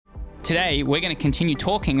today we're going to continue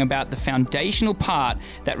talking about the foundational part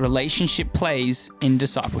that relationship plays in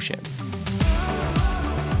discipleship.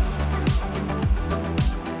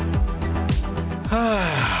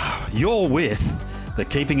 You're with the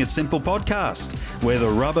Keeping It Simple podcast, where the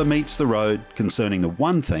rubber meets the road concerning the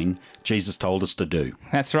one thing Jesus told us to do.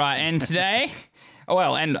 That's right. And today...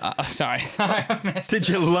 sorry. Did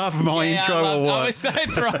you love my intro or what? I was so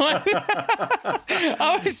thrown.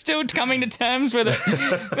 I was still coming to terms with it.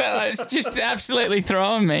 It's just absolutely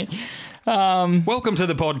throwing me. Welcome to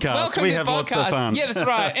the podcast. We have lots of fun. Yeah, that's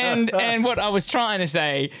right. And what I was trying to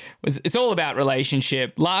say was it's all about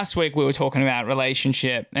relationship. Last week we were talking about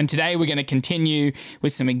relationship, and today we're going to continue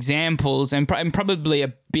with some examples and probably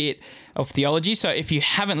a bit of theology. So if you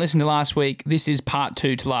haven't listened to last week, this is part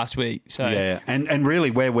 2 to last week. So yeah, and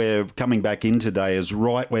really where we're coming back in today is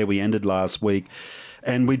right where we ended last week.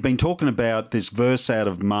 And we'd been talking about this verse out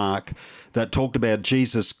of Mark that talked about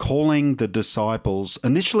Jesus calling the disciples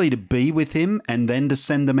initially to be with him and then to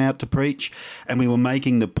send them out to preach. And we were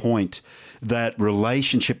making the point that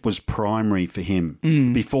relationship was primary for him.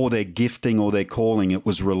 Before their gifting or their calling, it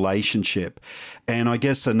was relationship. And I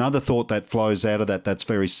guess another thought that flows out of that that's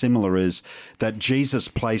very similar is that Jesus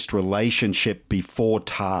placed relationship before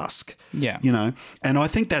task. Yeah. You know, and I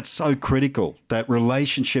think that's so critical, that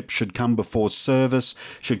relationship should come before service,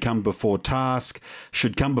 should come before task,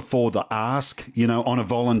 should come before the ask, you know, on a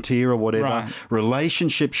volunteer or whatever. Right.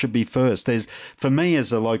 Relationship should be first. For me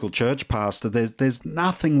as a local church pastor, there's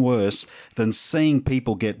nothing worse than seeing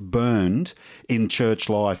people get burned in church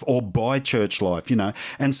life or by church life, you know.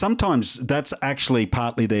 And sometimes that's actually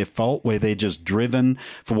partly their fault, where they're just driven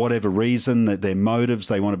for whatever reason, that their motives,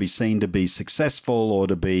 they want to be seen to be successful or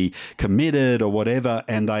to be committed or whatever,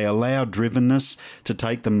 and they allow drivenness to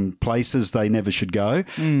take them places they never should go,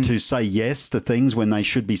 to say yes to things when they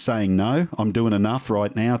should be saying no. I'm doing enough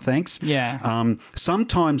right now, thanks. Yeah.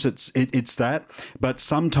 Sometimes it's that, but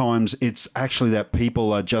sometimes it's actually that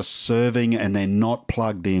people are just serving and they're not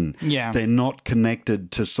plugged in. Yeah. They're not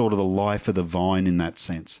connected to sort of the life of the vine in that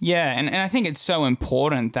sense. Yeah, and I think it's so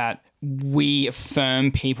important that we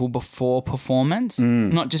affirm people before performance,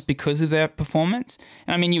 not just because of their performance.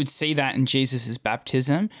 And I mean, you would see that in Jesus'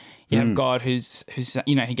 baptism. You have God who's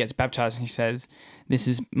you know, he gets baptized and he says, "This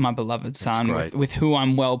is my beloved son with who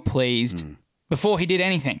I'm well pleased." Before he did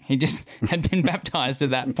anything, he just had been baptized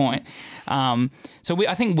at that point. So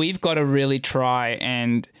I think we've got to really try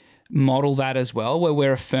and model that as well, where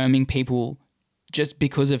we're affirming people just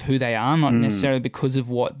because of who they are, not necessarily because of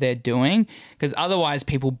what they're doing, because otherwise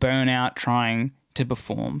people burn out trying to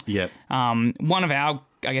perform. Yep. One of our,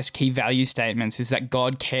 I guess, key value statements is that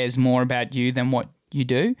God cares more about you than what you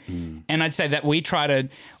do. And I'd say that we try to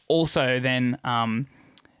also then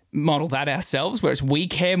model that ourselves, whereas we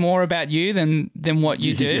care more about you than what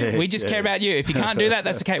you do. Yeah, we just care about you. If you can't do that,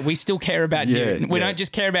 that's okay. We still care about you. We don't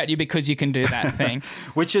just care about you because you can do that thing.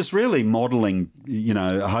 Which is really modelling, you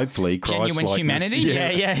know, hopefully Christ-likeness. Genuine humanity?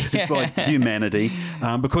 Yeah. It's like humanity,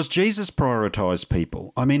 because Jesus prioritised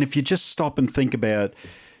people. I mean, if you just stop and think about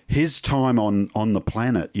his time on the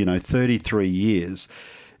planet, you know, 33 years,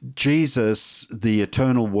 Jesus, the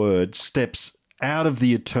eternal word, steps out of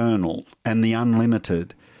the eternal and the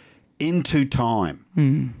unlimited into time,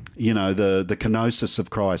 you know, the kenosis of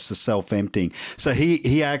Christ, the self-emptying. So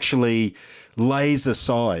he actually lays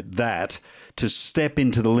aside that to step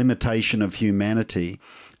into the limitation of humanity.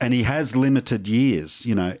 And he has limited years,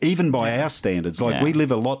 you know, even by our standards. Like we live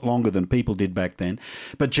a lot longer than people did back then.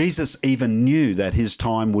 But Jesus even knew that his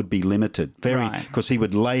time would be limited, because he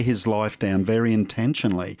would lay his life down very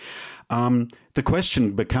intentionally. The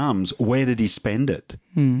question becomes, where did he spend it?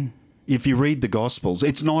 If you read the Gospels,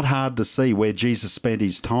 it's not hard to see where Jesus spent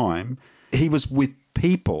his time. He was with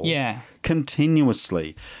people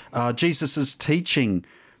continuously. Jesus' teaching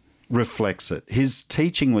reflects it. His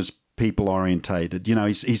teaching was people-orientated. You know,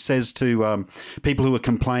 he says to people who are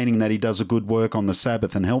complaining that he does a good work on the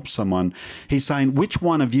Sabbath and helps someone, he's saying, which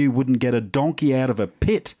one of you wouldn't get a donkey out of a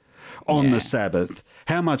pit on the Sabbath?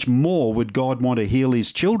 How much more would God want to heal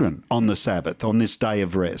his children on the Sabbath, on this day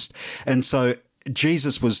of rest? And so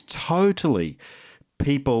Jesus was totally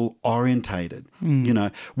people orientated. You know,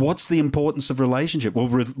 what's the importance of relationship? Well,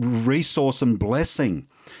 resource and blessing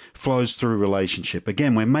flows through relationship.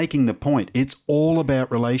 Again, we're making the point. It's all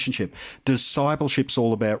about relationship. Discipleship's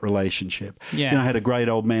all about relationship. Yeah. You know, I had a great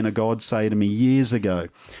old man of God say to me years ago,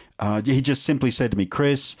 he just simply said to me,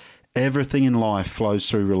 "Chris, everything in life flows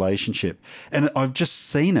through relationship." And I've just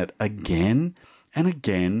seen it again and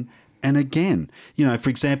again and again. You know, for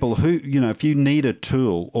example, if you need a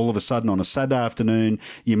tool all of a sudden on a Saturday afternoon,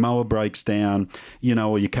 your mower breaks down, you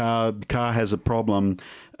know, or your car has a problem,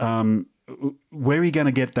 where are you going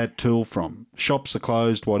to get that tool from? Shops are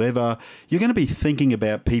closed, whatever. You're going to be thinking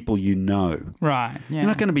about people you know. Right. Yeah. You're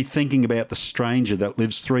not going to be thinking about the stranger that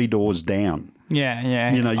lives 3 doors down. Yeah,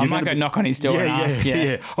 yeah. You know, I might go knock on his door and ask.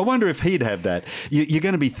 Yeah. I wonder if he'd have that. You're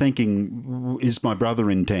going to be thinking, is my brother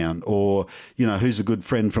in town? Or, you know, who's a good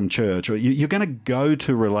friend from church? Or you're going to go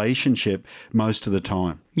to relationship most of the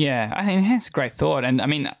time. Yeah, I think that's a great thought. And I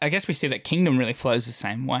mean, I guess we see that kingdom really flows the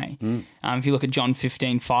same way. If you look at John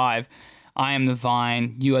 15:5, I am the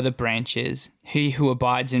vine, you are the branches. He who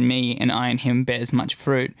abides in me and I in him bears much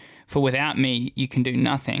fruit. For without me, you can do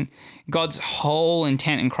nothing. God's whole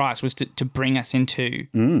intent in Christ was to bring us into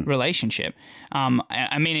relationship.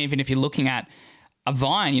 I mean, even if you're looking at a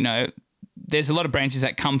vine, you know, there's a lot of branches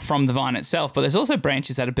that come from the vine itself, but there's also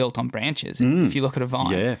branches that are built on branches if you look at a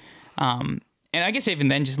vine. Yeah. And I guess even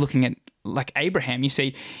then, just looking at like Abraham, you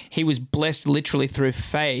see he was blessed literally through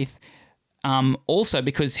faith, also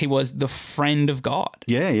because he was the friend of God.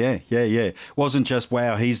 Yeah. Wasn't just,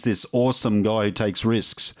 wow, he's this awesome guy who takes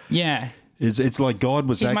risks. Yeah. It's like God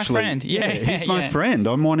was he's actually... my friend. Yeah, he's my friend.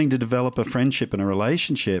 I'm wanting to develop a friendship and a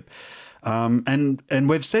relationship. And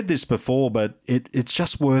we've said this before, but it's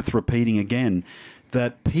just worth repeating again,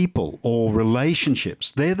 that people or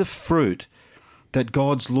relationships, they're the fruit that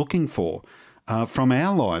God's looking for from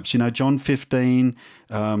our lives. You know, John 15,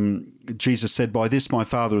 Jesus said, by this my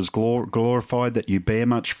Father is glorified, that you bear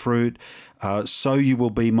much fruit, so you will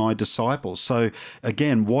be my disciples. So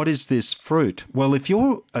again, what is this fruit? Well, if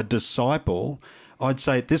you're a disciple, I'd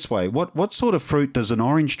say it this way. What sort of fruit does an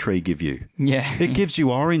orange tree give you? Yeah. It gives you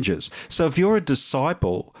oranges. So if you're a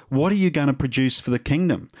disciple, what are you going to produce for the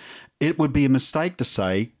kingdom? It would be a mistake to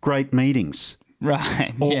say great meetings.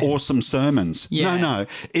 Right. Or awesome sermons. Yeah. No.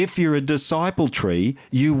 If you're a disciple tree,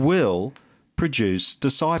 you will produce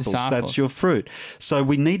disciples. That's your fruit. So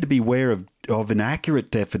we need to be aware of inaccurate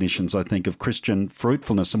definitions, I think, of Christian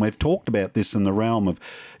fruitfulness. And we've talked about this in the realm of,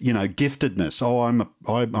 you know, giftedness. Oh,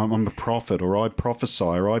 I'm a prophet, or I prophesy,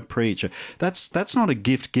 or I preach. That's not a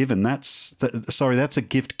gift given. That's a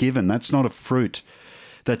gift given. That's not a fruit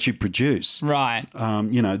that you produce. Right.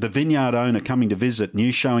 You know, the vineyard owner coming to visit and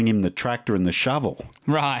you showing him the tractor and the shovel.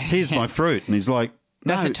 Right. Here's my fruit. And he's like,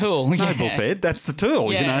 no, that's a tool. No, Bullfed, that's the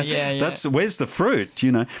tool, you know. Yeah. Where's the fruit,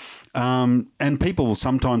 you know. And people will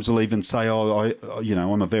sometimes even say,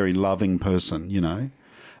 I'm a very loving person, you know.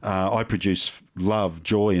 I produce love,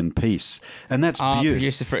 joy, and peace. And that's beautiful.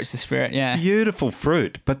 Produce the fruits of the Spirit, yeah. Beautiful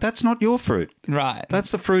fruit, but that's not your fruit. Right. That's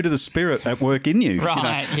the fruit of the Spirit at work in you.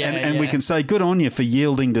 Right, you know? And we can say, good on you for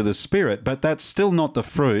yielding to the Spirit, but that's still not the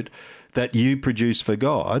fruit that you produce for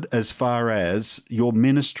God as far as your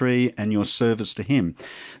ministry and your service to Him.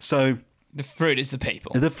 So the fruit is the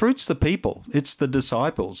people. The fruit's the people. It's the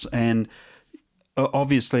disciples. And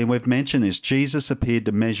obviously, and we've mentioned this, Jesus appeared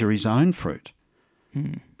to measure His own fruit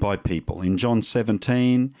by people. In John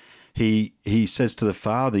 17, he says to the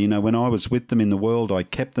Father, you know, when I was with them in the world, I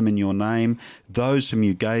kept them in your name. Those whom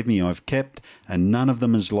you gave me I've kept, and none of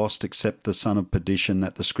them is lost except the son of perdition,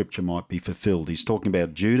 that the scripture might be fulfilled. He's talking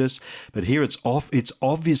about Judas, but here it's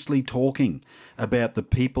obviously talking about the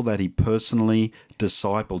people that he personally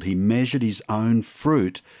discipled. He measured his own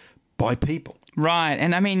fruit by people. Right.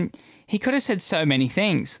 And I mean, he could have said so many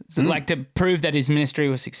things, like to prove that his ministry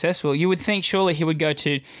was successful. You would think surely he would go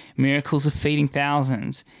to miracles of feeding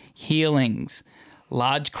thousands, healings,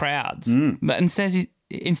 large crowds. But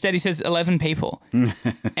instead he says 11 people. And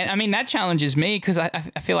I mean, that challenges me because I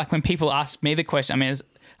feel like when people ask me the question, I mean, as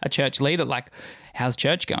a church leader, like, how's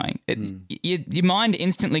church going? Your mind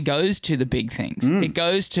instantly goes to the big things. It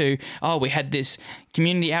goes to, we had this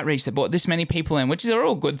community outreach that brought this many people in, which are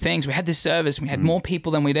all good things. We had this service, and we had more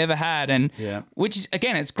people than we'd ever had, and which is,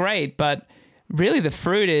 again, it's great. But really, the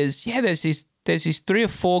fruit is, there's these 3 or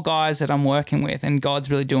 4 guys that I'm working with, and God's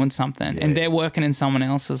really doing something, and they're working in someone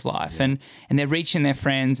else's life, and they're reaching their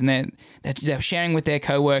friends, and they're sharing with their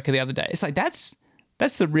coworker the other day. It's like that's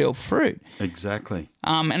the real fruit. Exactly.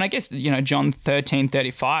 And I guess, you know, John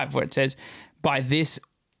 13:35, where it says, by this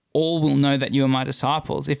all will know that you are my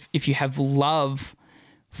disciples, if you have love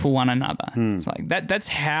for one another. It's like that's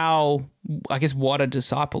how, I guess, what a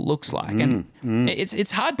disciple looks like. And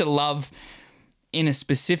it's hard to love in a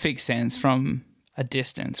specific sense from a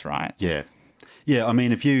distance, right? Yeah. Yeah, I mean,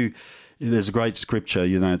 there's a great scripture,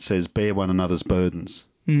 you know, it says, bear one another's burdens.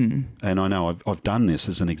 And I know I've done this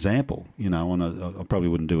as an example, you know, and I probably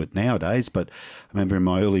wouldn't do it nowadays, but I remember in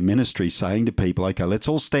my early ministry saying to people, okay, let's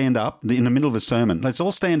all stand up in the middle of a sermon. Let's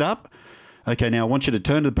all stand up Okay, now I want you to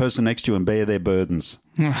turn to the person next to you and bear their burdens.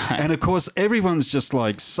 Right. And of course, everyone's just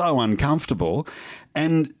like so uncomfortable.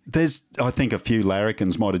 And I think a few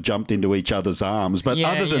larrikins might have jumped into each other's arms. But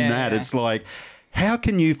other than that, it's like, how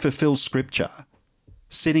can you fulfill scripture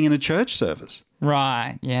sitting in a church service?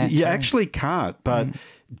 Right. Yeah. You true. actually can't. But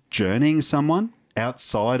journeying someone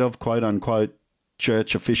outside of quote unquote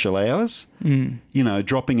church official hours,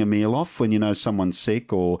 dropping a meal off when you know someone's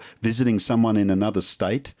sick, or visiting someone in another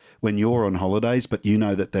state when you're on holidays, but you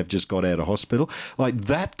know that they've just got out of hospital, like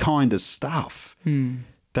that kind of stuff.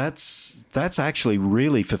 That's actually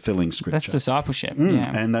really fulfilling scripture. That's discipleship.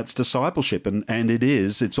 Yeah. And that's discipleship. And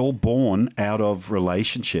it's all born out of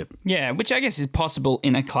relationship. Yeah, which I guess is possible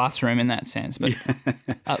in a classroom in that sense, but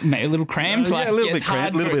maybe a little cramped. A little bit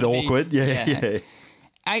cramped, a little bit awkward. Yeah.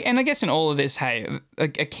 And I guess in all of this, hey, a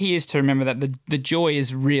key is to remember that the joy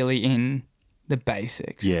is really in the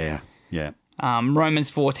basics. Yeah.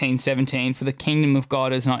 Romans 14:17, for the kingdom of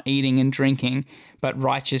God is not eating and drinking, but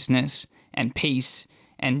righteousness and peace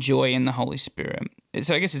and joy in the Holy Spirit.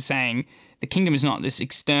 So I guess it's saying the kingdom is not this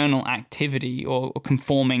external activity or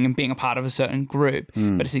conforming and being a part of a certain group,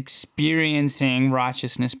 but it's experiencing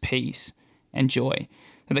righteousness, peace, and joy.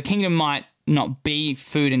 So the kingdom might not be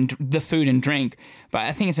food and drink, but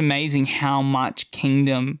I think it's amazing how much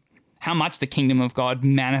the kingdom of God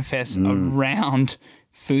manifests around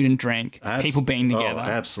food and drink, people being together. Oh,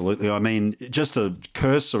 absolutely. I mean, just a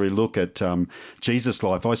cursory look at Jesus'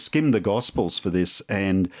 life. I skimmed the Gospels for this,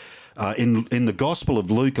 and in the Gospel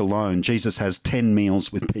of Luke alone, Jesus has 10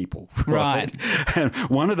 meals with people. Right. And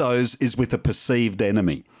one of those is with a perceived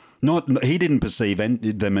enemy. He didn't perceive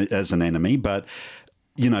them as an enemy, but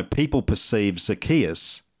people perceive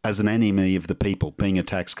Zacchaeus as an enemy of the people, being a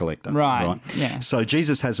tax collector. Right. Yeah. So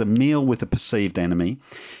Jesus has a meal with a perceived enemy.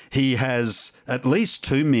 He has at least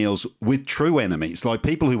 2 meals with true enemies, like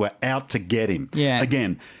people who were out to get him. Yeah.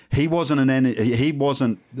 Again, he wasn't an enemy. He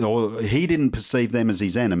didn't perceive them as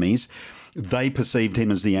his enemies. They perceived him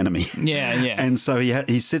as the enemy. Yeah. And so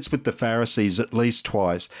he sits with the Pharisees at least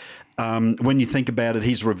twice. When you think about it,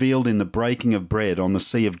 he's revealed in the breaking of bread on the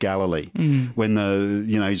Sea of Galilee. When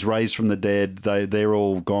he's raised from the dead, they're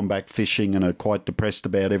all gone back fishing and are quite depressed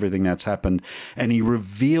about everything that's happened. And he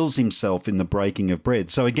reveals himself in the breaking of bread.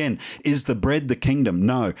 So again, is the bread the kingdom?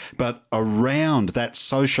 No, but around that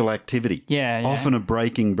social activity, often of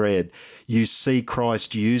breaking bread, you see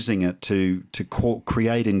Christ using it to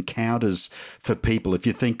create encounters for people. If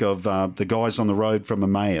you think of the guys on the road from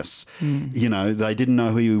Emmaus, they didn't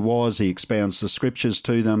know who he was. He expounds the scriptures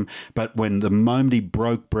to them. But when the moment he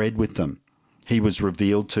broke bread with them, he was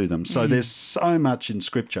revealed to them. So there's so much in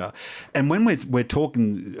scripture. And when we're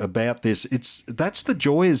talking about this, that's the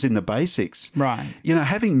joy is in the basics. Right.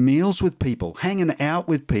 Having meals with people, hanging out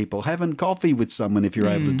with people, having coffee with someone if you're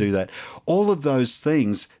able to do that. All of those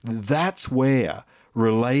things, that's where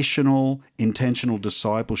relational, intentional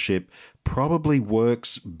discipleship probably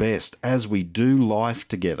works best as we do life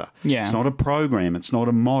together. Yeah. It's not a program. It's not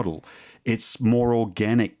a model. It's more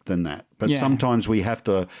organic than that. But sometimes we have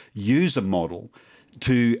to use a model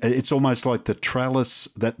it's almost like the trellis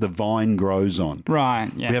that the vine grows on. Right.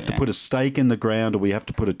 Yeah, we have to put a stake in the ground, or we have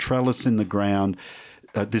to put a trellis in the ground,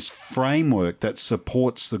 this framework that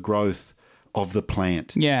supports the growth of the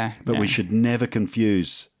plant. Yeah. But we should never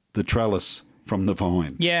confuse the trellis from the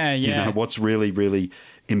vine. Yeah. What's really, really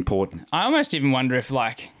important. I almost even wonder if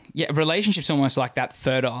relationships almost like that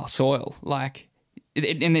fertile soil,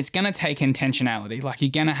 and it's going to take intentionality. Like, you're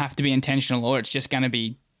going to have to be intentional, or it's just going to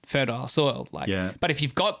be fertile soil. But if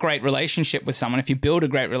you've got great relationship with someone, if you build a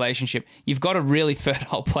great relationship, you've got a really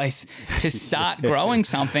fertile place to start growing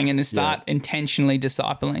something and to start intentionally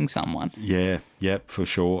discipling someone. Yeah, for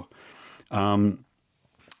sure.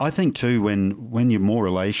 I think too, when you're more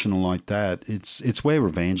relational like that, it's where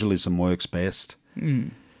evangelism works best.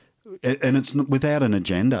 And it's without an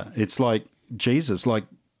agenda. It's like Jesus,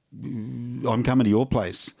 I'm coming to your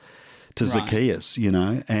place, to Zacchaeus,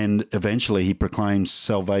 and eventually he proclaims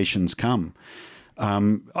salvation's come.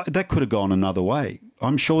 That could have gone another way.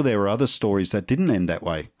 I'm sure there were other stories that didn't end that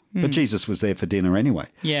way, but Jesus was there for dinner anyway.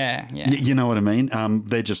 Yeah. You know what I mean?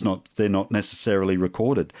 They're not necessarily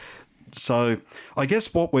recorded. So I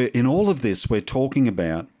guess in all of this, we're talking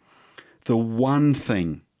about the one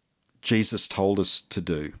thing Jesus told us to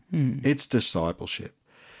do. It's discipleship.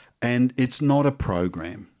 And it's not a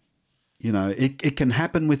program. It can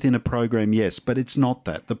happen within a program, yes, but it's not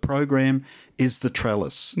that. The program is the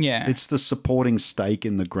trellis. Yeah. It's the supporting stake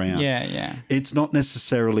in the ground. Yeah. It's not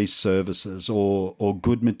necessarily services or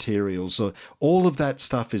good materials. All of that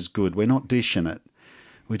stuff is good. We're not dishing it.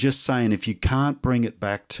 We're just saying if you can't bring it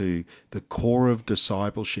back to the core of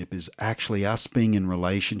discipleship is actually us being in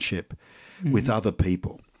relationship with other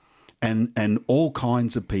people and all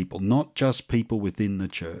kinds of people, not just people within the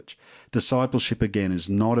church. Discipleship, again, is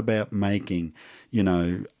not about making,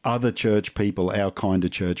 other church people our kind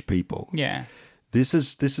of church people. Yeah. This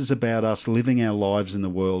is about us living our lives in the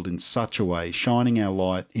world in such a way, shining our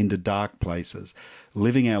light into dark places,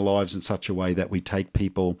 living our lives in such a way that we take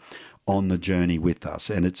people on the journey with us.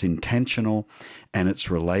 And it's intentional and it's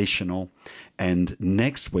relational. And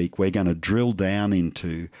next week, we're going to drill down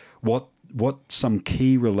into what some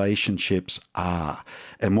key relationships are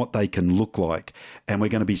and what they can look like. And we're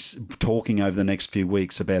going to be talking over the next few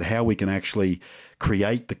weeks about how we can actually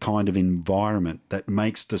create the kind of environment that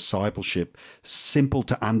makes discipleship simple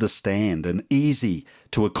to understand and easy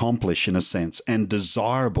to accomplish in a sense and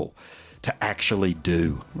desirable to actually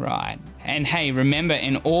do. Right. And hey, remember,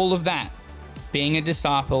 in all of that, being a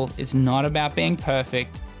disciple is not about being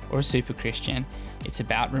perfect or a super Christian. It's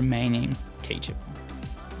about remaining teachable.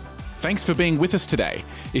 Thanks for being with us today.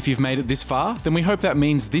 If you've made it this far, then we hope that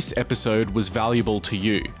means this episode was valuable to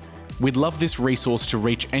you. We'd love this resource to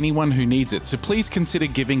reach anyone who needs it, so please consider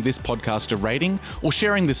giving this podcast a rating or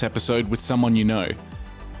sharing this episode with someone you know.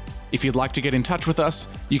 If you'd like to get in touch with us,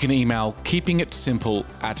 you can email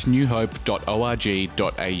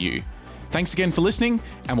keepingitsimple@newhope.org.au. Thanks again for listening,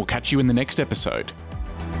 and we'll catch you in the next episode.